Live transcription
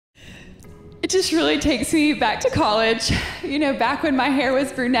just really takes me back to college. You know, back when my hair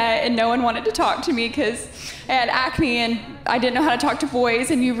was brunette and no one wanted to talk to me because I had acne and I didn't know how to talk to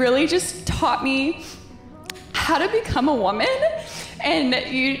boys, and you really just taught me how to become a woman. And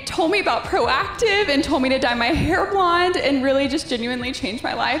you told me about Proactive and told me to dye my hair blonde and really just genuinely changed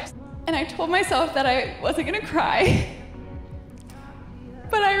my life. And I told myself that I wasn't gonna cry.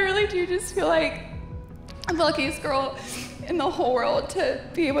 But I really do just feel like I'm the luckiest girl in the whole world to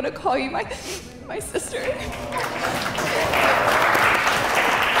be able to call you my sister.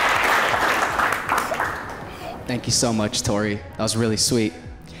 Thank you so much, Tori. That was really sweet.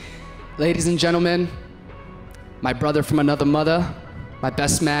 Ladies and gentlemen, my brother from another mother, my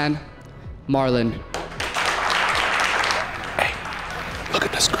best man, Marlon. Hey, look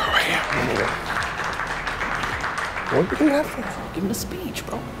at this girl right here. What are you doing that for? Give him a speech,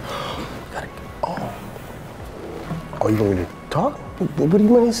 bro. You gotta, oh, you want me to talk? What do you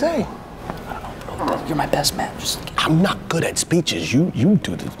want me to say? I don't know, bro. You're my best man. I'm not good at speeches. You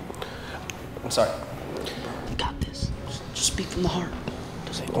do this. I'm sorry. You got this. Just speak from the heart.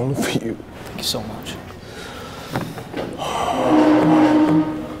 Only for you. Thank you so much.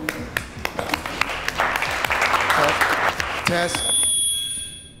 Tess.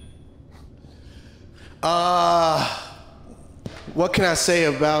 What can I say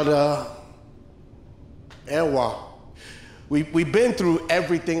about Anwar? We've been through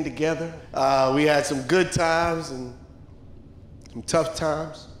everything together. We had some good times and some tough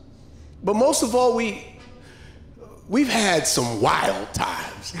times. But most of all, we've had some wild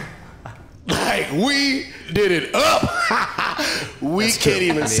times. Like, we did it up. We can't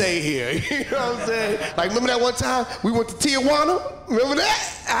even say here. You know what I'm saying? Like, remember that one time we went to Tijuana? Remember that?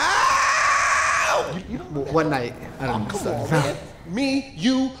 One night. I don't know. Come on, man. Me,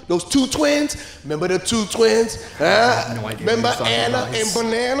 you, those two twins. Remember the two twins? I have no idea. Remember Anna and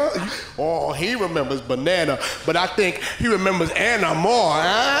Banana? Oh, he remembers Banana, but I think he remembers Anna more.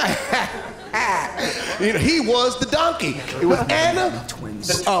 You know, he was the donkey. It was Anna,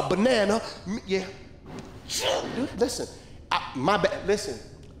 twins. Banana. Yeah. Dude, listen, my bad. Listen,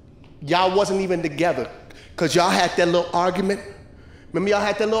 y'all wasn't even together because y'all had that little argument. Remember y'all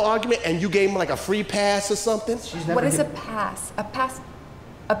had that little argument and you gave him like a free pass or something? What is a pass?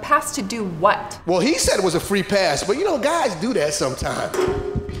 A pass to do what? Well, he said it was a free pass, but you know, guys do that sometimes.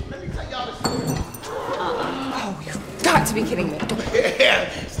 Let me tell y'all this story. Oh, you've got to be kidding me. Yeah,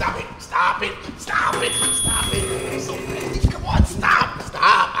 stop it. So, come on, stop.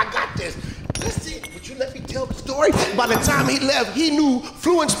 I got this. Let's see, would you let me tell the story? By the time he left, he knew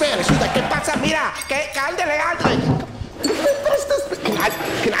fluent Spanish. He was like, ¿Qué pasa? Mira, ándale.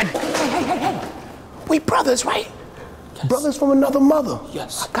 Can I? Hey. We brothers, right? Yes. Brothers from another mother.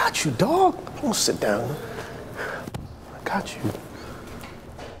 Yes. I got you, dog. Don't sit down. I got you.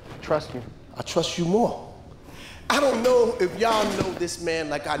 Trust me. I trust you more. I don't know if y'all know this man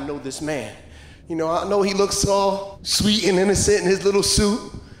like I know this man. You know, I know he looks all sweet and innocent in his little suit.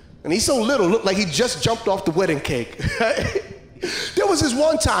 And he's so little, looked like he just jumped off the wedding cake. There was this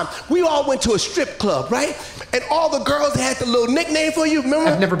one time, we all went to a strip club, right? And all the girls had the little nickname for you,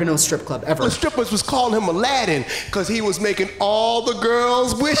 remember? I've never been to a strip club, ever. The strippers was calling him Aladdin because he was making all the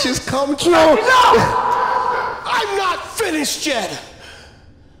girls' wishes come true. No! I'm not finished yet.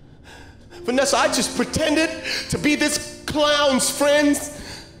 Vanessa, I just pretended to be this clown's friend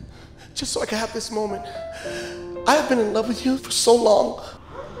just so I could have this moment. I have been in love with you for so long.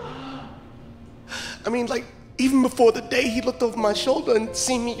 I mean, like, even before the day he looked over my shoulder and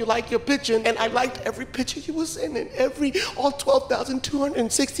seen me, you liked your picture, and I liked every picture you was in, and all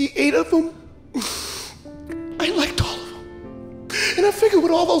 12,268 of them. I liked all of them. And I figured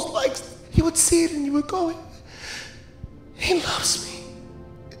with all those likes, he would see it and he would go, he loves me.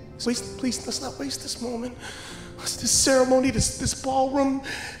 Please, let's not waste this moment. This ceremony, this ballroom.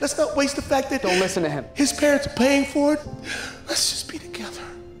 Let's not waste the fact that— Don't listen to him. His parents are paying for it. Let's just be together.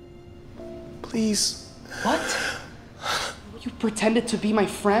 Please. What? You pretended to be my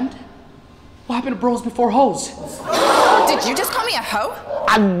friend? What happened to bros before hoes? Did you just call me a hoe?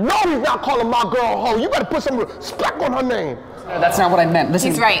 I know he's not calling my girl a hoe. You better put some respect on her name. No, that's not what I meant.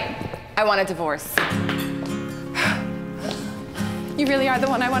 Listen. He's right. I want a divorce. You really are the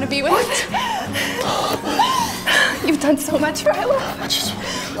one I want to be with. You've done so much for Ella.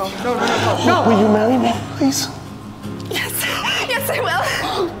 No. Will you marry me, please? Yes, I will.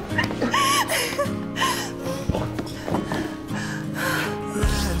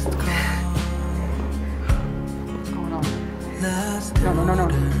 No.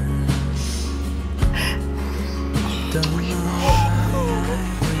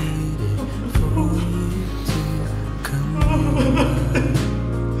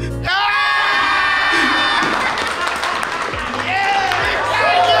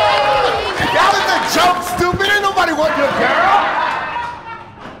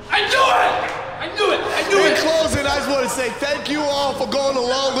 say thank you all for going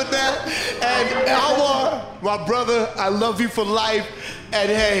along with that. And Anwar, my brother, I love you for life. And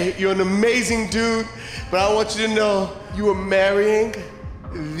hey, you're an amazing dude. But I want you to know you are marrying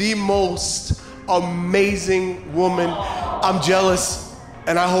the most amazing woman. I'm jealous,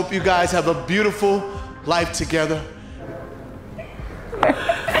 and I hope you guys have a beautiful life together.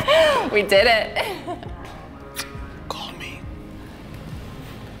 We did it.